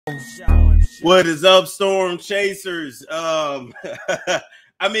What is up, Storm Chasers? I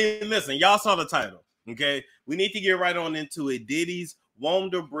mean, listen, y'all saw the title, okay? We need to get right on into it. Diddy's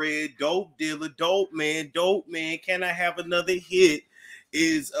WONDABREAD, dope dealer, dope man, can I have another hit?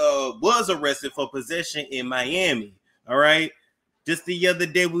 Was arrested for possession in Miami. All right. Just the other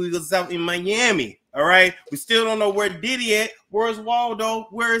day we was out in Miami. All right. We still don't know where Diddy at. Where's Waldo?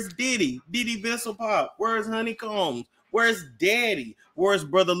 Where's Diddy? Diddy Bissellpop. Where's Honeycombs? Where's Daddy? Where's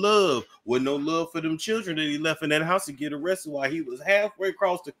Brother Love? With no love for them children that he left in that house to get arrested while he was halfway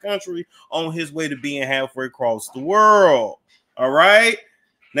across the country on his way to being halfway across the world. All right.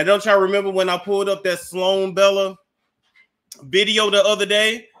 Now, don't y'all remember when I pulled up that Sloan Bella video the other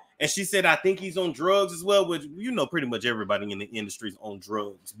day? And she said, I think he's on drugs as well, which, you know, pretty much everybody in the industry is on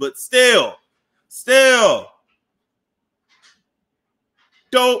drugs. But still.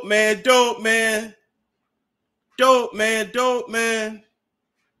 Dope man. Oh,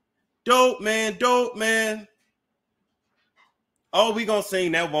 we gonna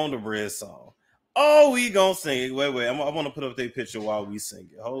sing that WONDABREAD song. Oh, we gonna sing it. Wait. I want to put up their picture while we sing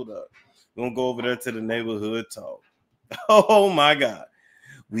it. Hold up. We're gonna go over there to the neighborhood talk. Oh my God.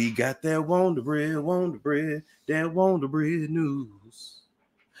 We got that WONDABREAD, that WONDABREAD news.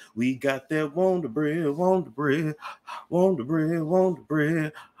 We got that WONDABREAD,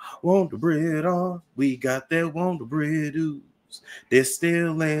 on. We got that WONDABREAD news. That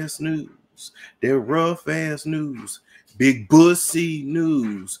stale ass news. That rough ass news. Big pussy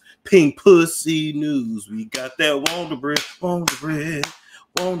news. Pink pussy news. We got that WONDABREAD on.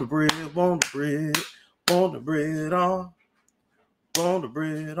 WONDABREAD on.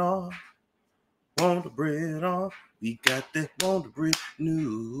 WONDABREAD on. We got that WONDABREAD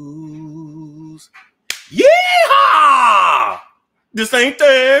news. Yeehaw! This ain't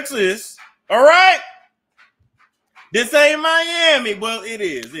Texas. All right? This ain't Miami. Well, it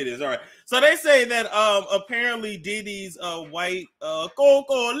is. All right. So they say that apparently Diddy's white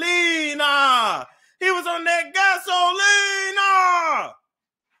Cocolina. He was on that gasolina.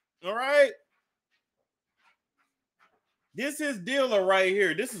 All right. This is dealer right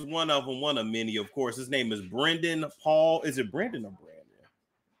here. This is one of them, one of many, of course. His name is Brendan Paul. Is it Brendan or Brandon?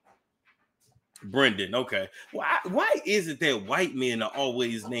 Brendan, okay. Why is it that white men are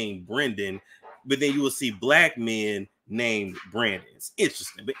always named Brendan, but then you will see black men named Brandon? It's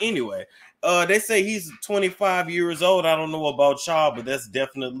interesting. But anyway, they say he's 25 years old. I don't know about y'all, but that's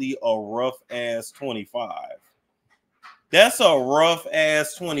definitely a rough ass 25. That's a rough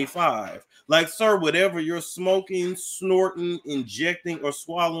ass 25. Like, sir, whatever you're smoking, snorting, injecting, or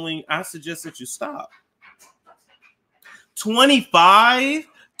swallowing, I suggest that you stop. 25?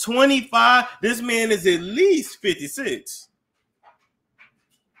 25? This man is at least 56.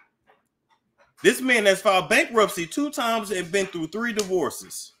 This man has filed bankruptcy 2 times and been through 3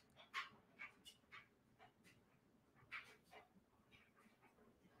 divorces.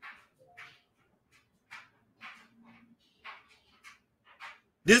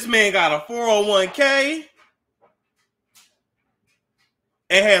 This man got a 401k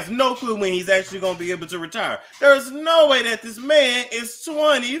and has no clue when he's actually going to be able to retire. There's no way that this man is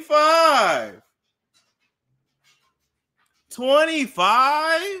 25.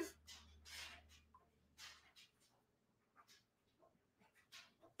 25?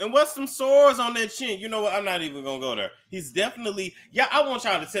 And what's some sores on that chin? You know what? I'm not even going to go there. He's definitely... Yeah, I want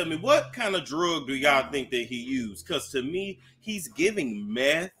y'all to tell me, what kind of drug do y'all think that he used? Because to me, he's giving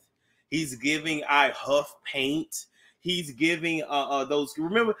meth. He's giving I huff paint. He's giving those...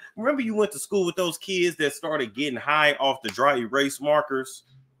 Remember you went to school with those kids that started getting high off the dry erase markers?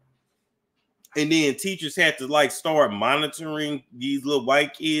 And then teachers had to like start monitoring these little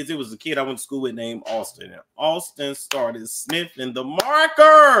white kids. It was a kid I went to school with named Austin. And Austin started sniffing the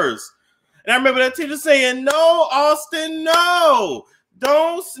markers. And I remember that teacher saying, no, Austin, no.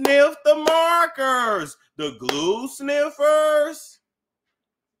 Don't sniff the markers. The glue sniffers.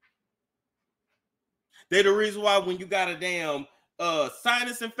 They're the reason why when you got a damn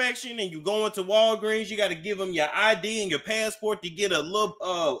sinus infection and you go into Walgreens, you got to give them your ID and your passport to get a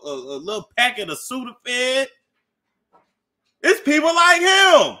little packet of Sudafed. It's people like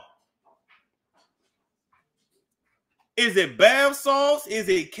him. Is it bath salts? Is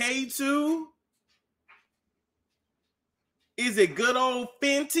it K2? Is it good old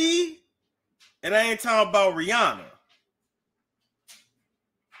Fenty? And I ain't talking about Rihanna.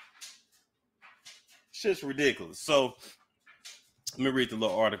 Shit's ridiculous. So let me read the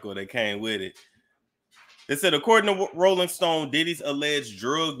little article that came with it. It said, according to Rolling Stone, Diddy's alleged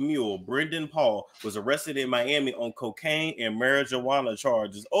drug mule, Brendan Paul, was arrested in Miami on cocaine and marijuana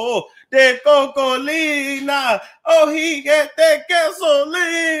charges. Oh, that cocolina. Oh, he got that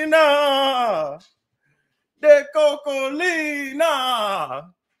gasolina. That cocolina.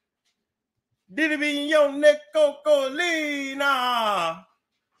 Diddy be your neck cocolina.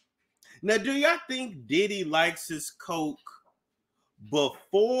 Now, do y'all think Diddy likes his coke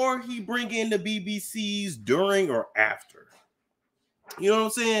before he bring in the BBCs, during or after? You know what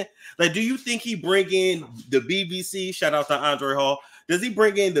I'm saying? Like, do you think he bring in the BBC? Shout out to Andre Hall. Does he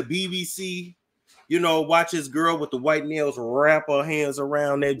bring in the BBC? You know, watch his girl with the white nails wrap her hands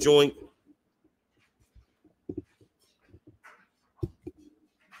around that joint.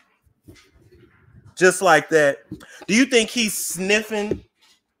 Just like that. Do you think he's sniffing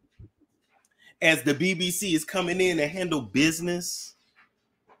as the BBC is coming in to handle business?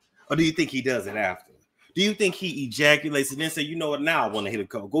 Or do you think he does it after? Do you think he ejaculates and then say, you know what, now I want to hit a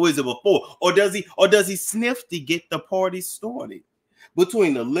coke? Or is it before? Or does he sniff to get the party started?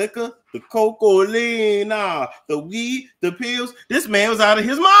 Between the liquor, the cocolina, the weed, the pills, this man was out of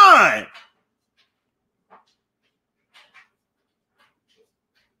his mind.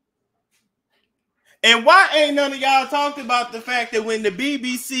 And why ain't none of y'all talked about the fact that when the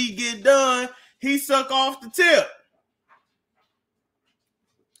BBC get done, he suck off the tip?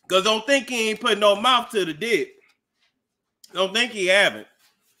 Because don't think he ain't putting no mouth to the dick. Don't think he haven't.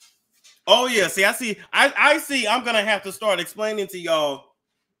 Oh, yeah. See, I see. I'm going to have to start explaining to y'all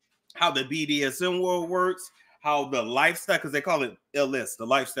how the BDSM world works, how the lifestyle, because they call it LS, the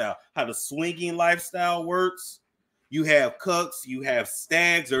lifestyle, how the swinging lifestyle works. You have cucks, you have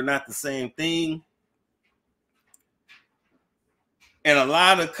stags. They're not the same thing. And a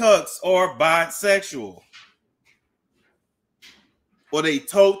lot of cucks are bisexual. Or they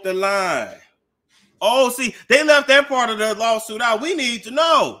tote the line. Oh, see, they left that part of the lawsuit out. We need to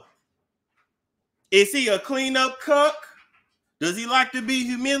know. Is he a cleanup cuck? Does he like to be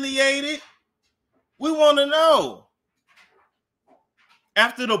humiliated? We want to know.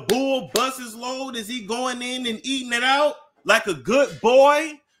 After the bull busts his load, is he going in and eating it out like a good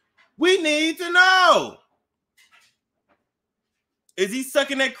boy? We need to know. Is he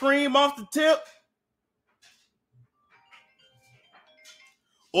sucking that cream off the tip?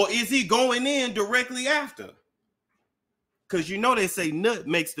 Or is he going in directly after? Because you know they say nut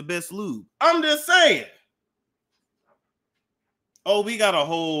makes the best lube. I'm just saying. Oh, we got a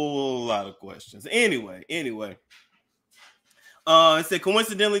whole lot of questions. Anyway. It said,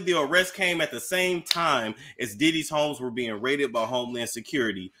 coincidentally, the arrest came at the same time as Diddy's homes were being raided by Homeland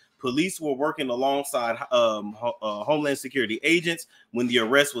Security. Police were working alongside Homeland Security agents when the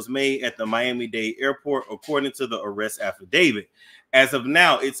arrest was made at the Miami-Dade airport, according to the arrest affidavit. As of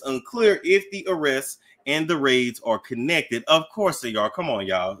now, it's unclear if the arrests and the raids are connected. Of course they are. Come on,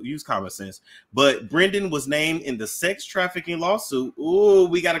 y'all. Use common sense. But Brendan was named in the sex trafficking lawsuit. Ooh,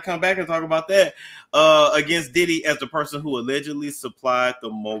 we got to come back and talk about that. Against Diddy as the person who allegedly supplied the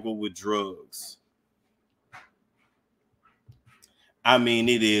mogul with drugs. I mean,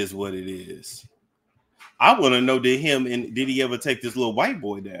 it is what it is. I want to know, did he ever take this little white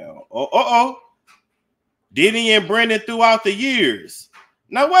boy down? Diddy and Brendan throughout the years.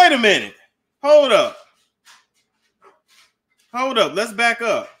 Now, wait a minute. Hold up. Let's back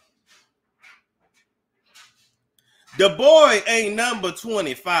up. The boy ain't number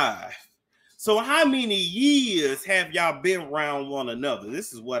 25. So how many years have y'all been around one another?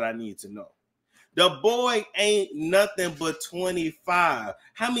 This is what I need to know. The boy ain't nothing but 25.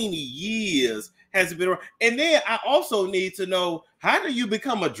 How many years has it been around? And then I also need to know, how do you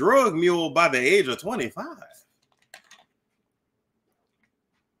become a drug mule by the age of 25?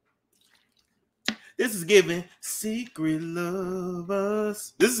 This is giving secret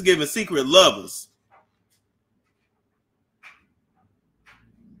lovers.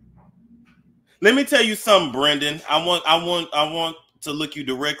 Let me tell you something, Brendan. I want to look you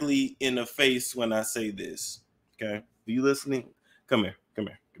directly in the face when I say this. Okay? Are you listening? Come here.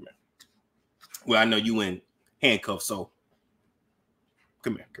 Well, I know you in handcuffs, so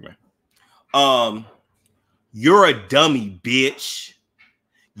come here. You're a dummy, bitch.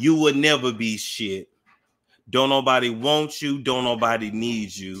 You would never be shit. Don't nobody want you. Don't nobody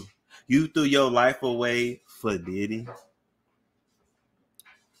need you. You threw your life away for Diddy.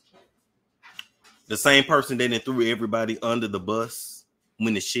 The same person that threw everybody under the bus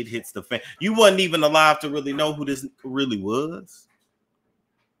when the shit hits the fan. You wasn't even alive to really know who this really was.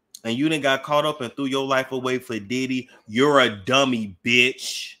 And you done got caught up and threw your life away for Diddy. You're a dummy,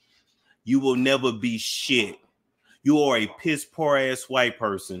 bitch. You will never be shit. You are a piss poor ass white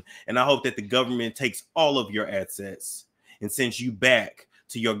person, and I hope that the government takes all of your assets and sends you back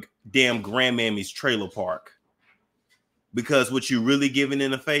to your damn grandmammy's trailer park. Because what you really giving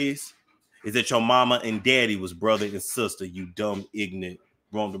in the face is that your mama and daddy was brother and sister, you dumb, ignorant,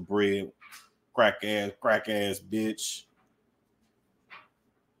 WONDABREAD, crack ass bitch.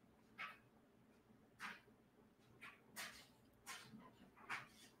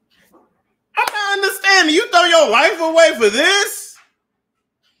 I'm not understanding. You throw your life away for this?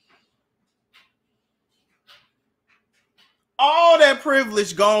 All that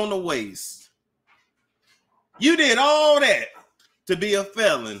privilege gone to waste. You did all that to be a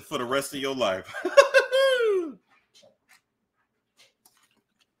felon for the rest of your life.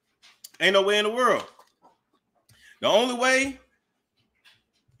 Ain't no way in the world. The only way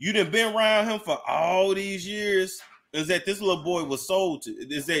you done been around him for all these years is that this little boy was sold to,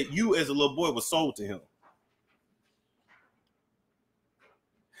 is that you as a little boy was sold to him.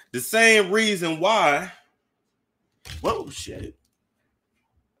 The same reason why, whoa, shit.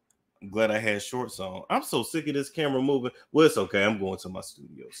 I'm glad I had shorts on. I'm so sick of this camera moving. Well, it's okay. I'm going to my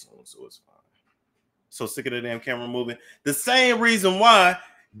studio soon, so it's fine. So sick of the damn camera moving. The same reason why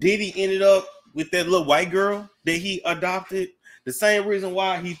Diddy ended up with that little white girl that he adopted. The same reason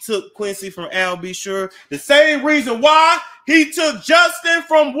why he took Quincy from Al B. Sure. The same reason why he took Justin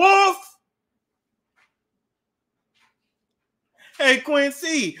from Wolf. Hey,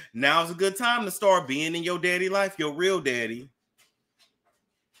 Quincy, now's a good time to start being in your daddy life, your real daddy.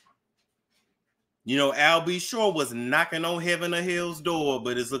 You know, Al B. Shore was knocking on heaven or hell's door,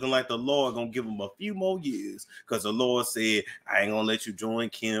 but it's looking like the Lord gonna give him a few more years because the Lord said, I ain't gonna let you join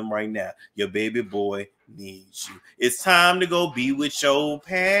Kim right now. Your baby boy needs you. It's time to go be with your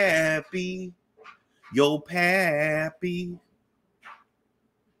pappy. Your pappy.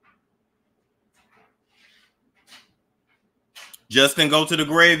 Justin, go to the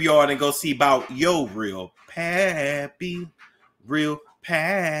graveyard and go see about your real pappy. Real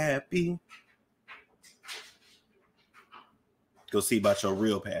pappy. Go see about your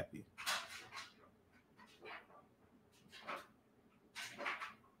real pappy.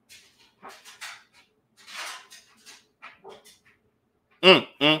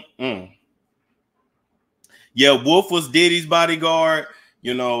 Yeah, Wolf was Diddy's bodyguard.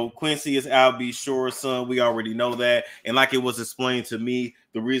 You know, Quincy is Al B. Shore's son. We already know that. And like it was explained to me,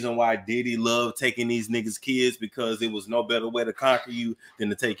 the reason why Diddy loved taking these niggas' kids because it was no better way to conquer you than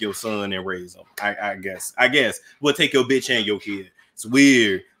to take your son and raise them. I guess. We'll take your bitch and your kid. It's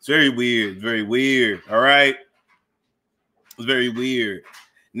weird. It's very weird. Very weird. All right. It's very weird.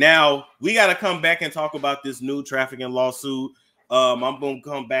 Now, we got to come back and talk about this new trafficking lawsuit. I'm going to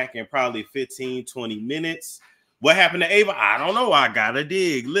come back in probably 15, 20 minutes. What happened to Ava? I don't know. I got to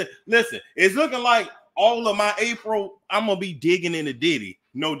dig. Listen, it's looking like all of my April, I'm going to be digging into Diddy.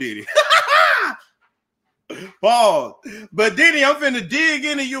 No Diddy. Pause. But Diddy, I'm finna dig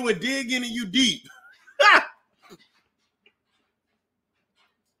into you and dig into you deep.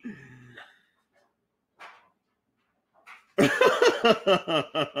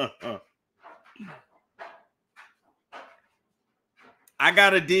 I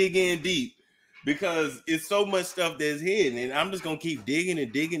gotta dig in deep because it's so much stuff that's hidden, and I'm just gonna keep digging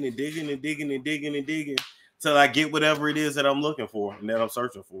and digging and digging and digging and digging and digging till I get whatever it is that I'm looking for and that I'm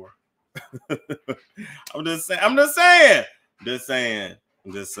searching for. I'm just saying.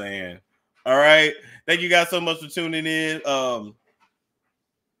 All right. Thank you guys so much for tuning in.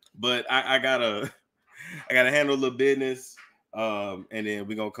 But I gotta handle a little business. And then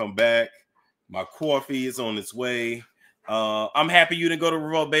we're gonna come back. My coffee is on its way. I'm happy you didn't go to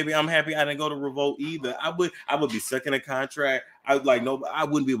Revolt, baby. I'm happy I didn't go to Revolt either. I would be stuck in a contract. I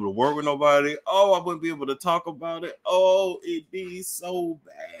wouldn't be able to work with nobody. Oh, I wouldn't be able to talk about it. Oh, it'd be so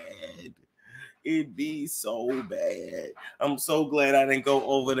bad. It'd be so bad. I'm so glad I didn't go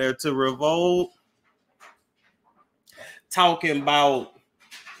over there to Revolt. Talking about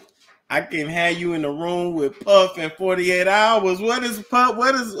I can have you in the room with Puff in 48 hours. What is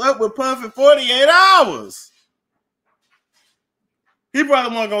up with Puff in 48 hours? He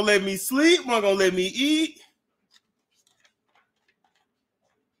probably wasn't gonna let me sleep, wasn't gonna let me eat.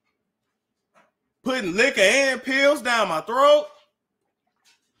 Putting liquor and pills down my throat.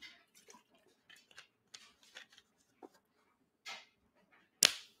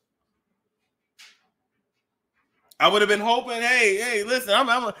 I would have been hoping, hey, listen,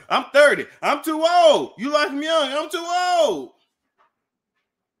 I'm 30. I'm too old. You like me young, I'm too old.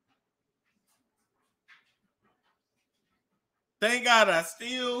 Thank God I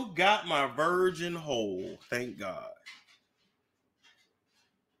still got my virgin hole. Thank God.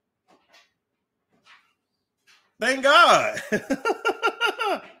 Thank God.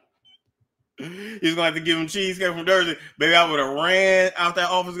 He's gonna have to give him cheesecake from Jersey. Baby, I would have ran out that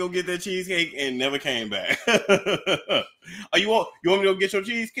office to go get that cheesecake and never came back. Oh, you want me to go get your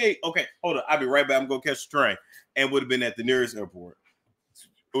cheesecake? Okay, hold on. I'll be right back. I'm gonna catch the train. And would have been at the nearest airport.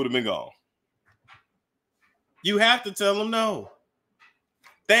 It would have been gone. You have to tell them no.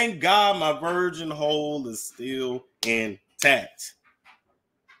 Thank God my virgin hole is still intact.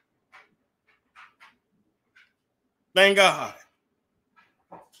 Thank God.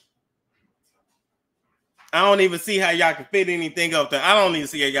 I don't even see how y'all can fit anything up there. I don't even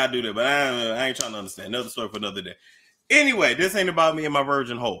see how y'all do that, but I ain't trying to understand. Another story for another day. Anyway, this ain't about me and my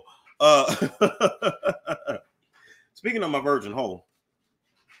virgin hole. Speaking of my virgin hole,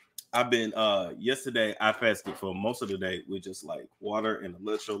 I've been yesterday I fasted for most of the day with just like water and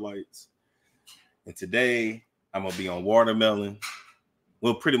electrolytes. And today I'm gonna be on watermelon.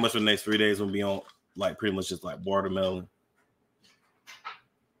 Well, pretty much for the next 3 days I'm gonna be on like pretty much just like watermelon.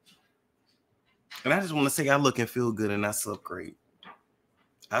 And I just want to say I look and feel good and I slept great.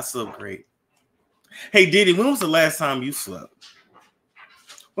 I slept great. Hey, Diddy, when was the last time you slept?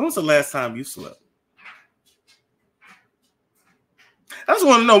 When was the last time you slept? I just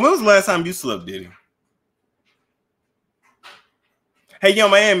want to know, when was the last time you slept, Diddy? Hey, Yo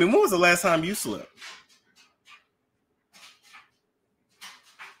Miami, when was the last time you slept?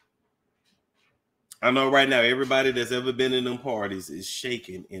 I know right now everybody that's ever been in them parties is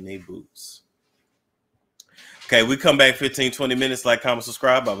shaking in their boots. Okay, we come back 15, 20 minutes. Like, comment,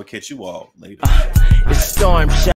 subscribe. I will catch you all later. It's Storm.